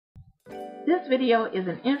This video is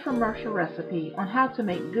an infomercial recipe on how to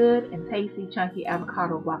make good and tasty chunky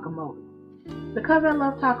avocado guacamole. Because I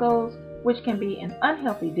love tacos, which can be an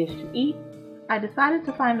unhealthy dish to eat, I decided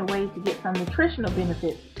to find a way to get some nutritional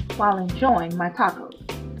benefits while enjoying my tacos.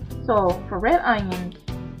 So for red onions,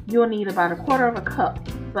 you'll need about 1/4 cup,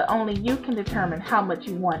 but only you can determine how much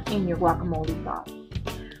you want in your guacamole sauce.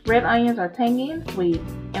 Red onions are tangy and sweet,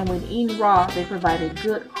 and when eaten raw, they provide a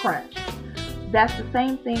good crunch. That's the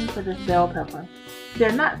same thing for this bell pepper.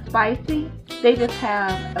 They're not spicy, they just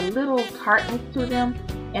have a little tartness to them,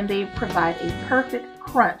 and they provide a perfect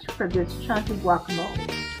crunch for this chunky guacamole.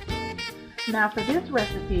 Now for this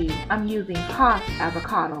recipe, I'm using Hass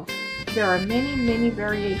avocado. There are many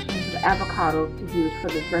variations of avocados to use for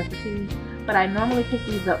this recipe, but I normally pick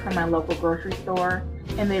these up from my local grocery store,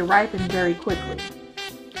 and they ripen very quickly.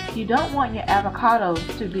 You don't want your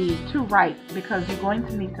avocados to be too ripe because you're going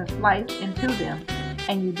to need to slice into them,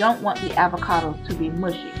 and you don't want the avocados to be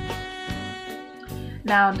mushy.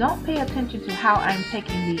 Now don't pay attention to how I'm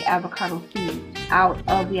taking the avocado seeds out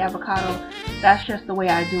of the avocado. That's just the way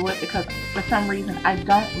I do it because for some reason I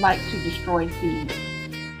don't like to destroy seeds.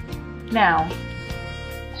 Now,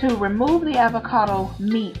 to remove the avocado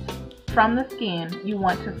meat from the skin, you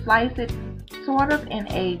want to slice it sort of in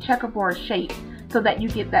a checkerboard shape so that you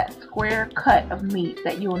get that square cut of meat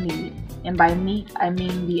that you'll need. And by meat, I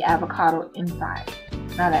mean the avocado inside,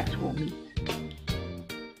 not actual meat.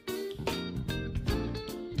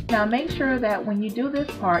 Now make sure that when you do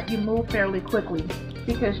this part, you move fairly quickly,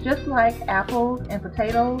 because just like apples and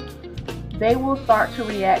potatoes, they will start to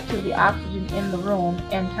react to the oxygen in the room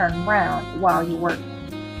and turn brown while you work.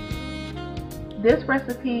 This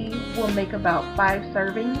recipe will make about 5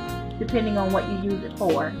 servings, depending on what you use it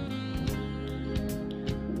for.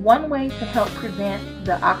 One way to help prevent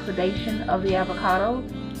the oxidation of the avocado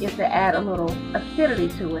is to add a little acidity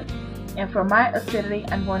to it. And for my acidity,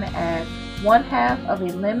 I'm going to add 1/2 of a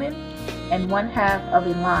lemon and 1/2 of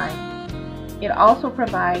a lime. It also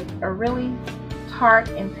provides a really tart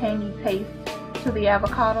and tangy taste to the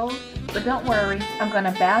avocado, but don't worry, I'm going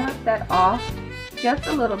to balance that off just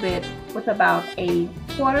a little bit with about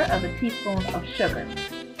 1/4 teaspoon of sugar.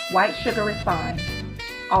 White sugar is fine.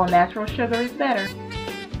 All natural sugar is better.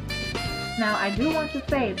 Now I do want to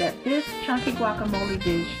say that this chunky guacamole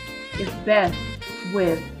dish is best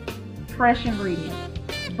with fresh ingredients.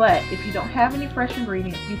 But if you don't have any fresh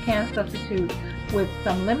ingredients, you can substitute with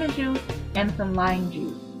some lemon juice and some lime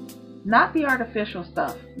juice. Not the artificial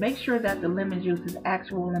stuff. Make sure that the lemon juice is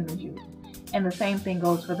actual lemon juice. And the same thing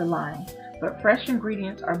goes for the lime. But fresh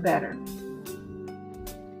ingredients are better.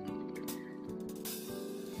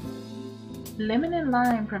 Lemon and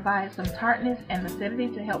lime provide some tartness and acidity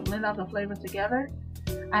to help blend all the flavors together.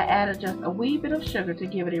 I added just a wee bit of sugar to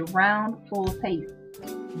give it a round, full taste.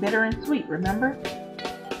 Bitter and sweet, remember?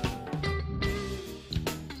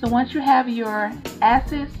 So once you have your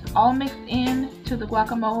acids all mixed in to the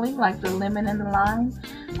guacamole, like the lemon and the lime,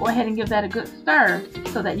 go ahead and give that a good stir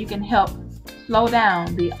so that you can help slow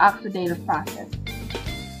down the oxidative process.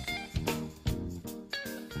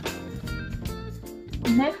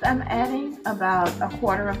 Next, I'm adding about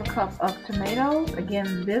 1/4 cup of tomatoes.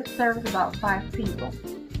 Again, this serves about 5 people.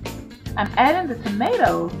 I'm adding the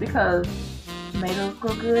tomatoes because tomatoes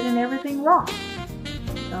go good in everything raw.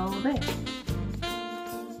 So there.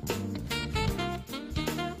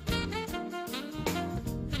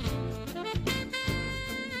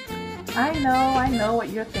 I know what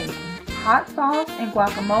you're thinking. Hot sauce and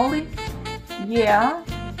guacamole? Yeah,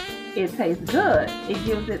 it tastes good. It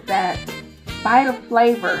gives it that bite of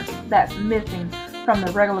flavor that's missing from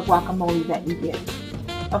the regular guacamole that you get.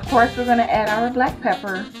 Of course, we're going to add our black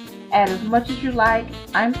pepper. Add as much as you like.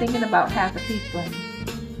 I'm thinking about 1/2 teaspoon.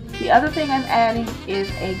 The other thing I'm adding is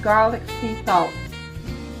a garlic sea salt.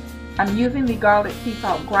 I'm using the garlic sea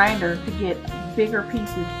salt grinder to get bigger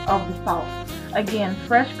pieces of the salt. Again,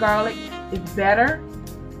 fresh garlic is better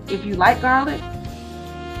if you like garlic.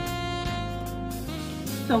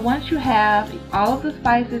 So once you have all of the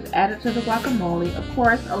spices added to the guacamole, of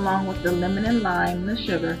course along with the lemon and lime and the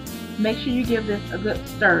sugar, make sure you give this a good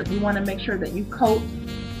stir. You want to make sure that you coat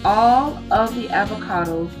all of the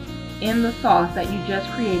avocados in the sauce that you just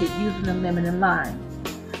created using the lemon and lime.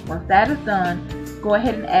 Once that is done, go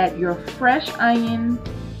ahead and add your fresh onions,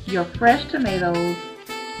 your fresh tomatoes,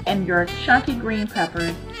 and your chunky green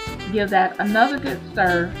peppers. Give that another good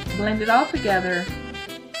stir. Blend it all together.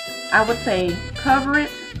 I would say cover it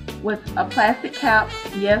with a plastic cap.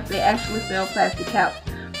 Yes, they actually sell plastic caps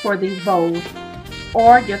for these bowls,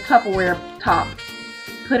 or your Tupperware top.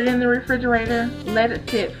 Put it in the refrigerator. Let it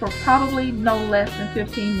sit for probably no less than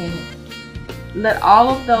 15 minutes. Let all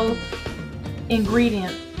of those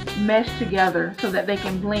ingredients mesh together so that they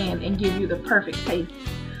can blend and give you the perfect taste.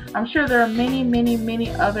 I'm sure there are many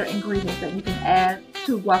other ingredients that you can add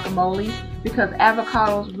to guacamole because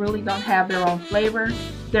avocados really don't have their own flavor.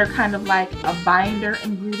 They're kind of like a binder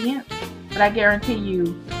ingredient, but I guarantee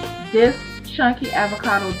you this chunky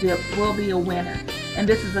avocado dip will be a winner. And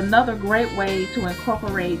this is another great way to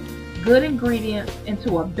incorporate good ingredients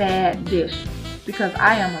into a bad dish because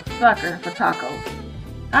I am a sucker for tacos.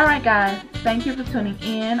 Alright guys, thank you for tuning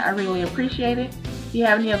in. I really appreciate it. If you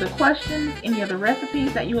have any other questions, any other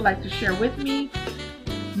recipes that you would like to share with me,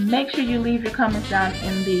 make sure you leave your comments down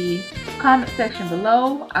in the comment section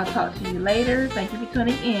below. I'll talk to you later. Thank you for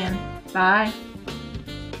tuning in. Bye.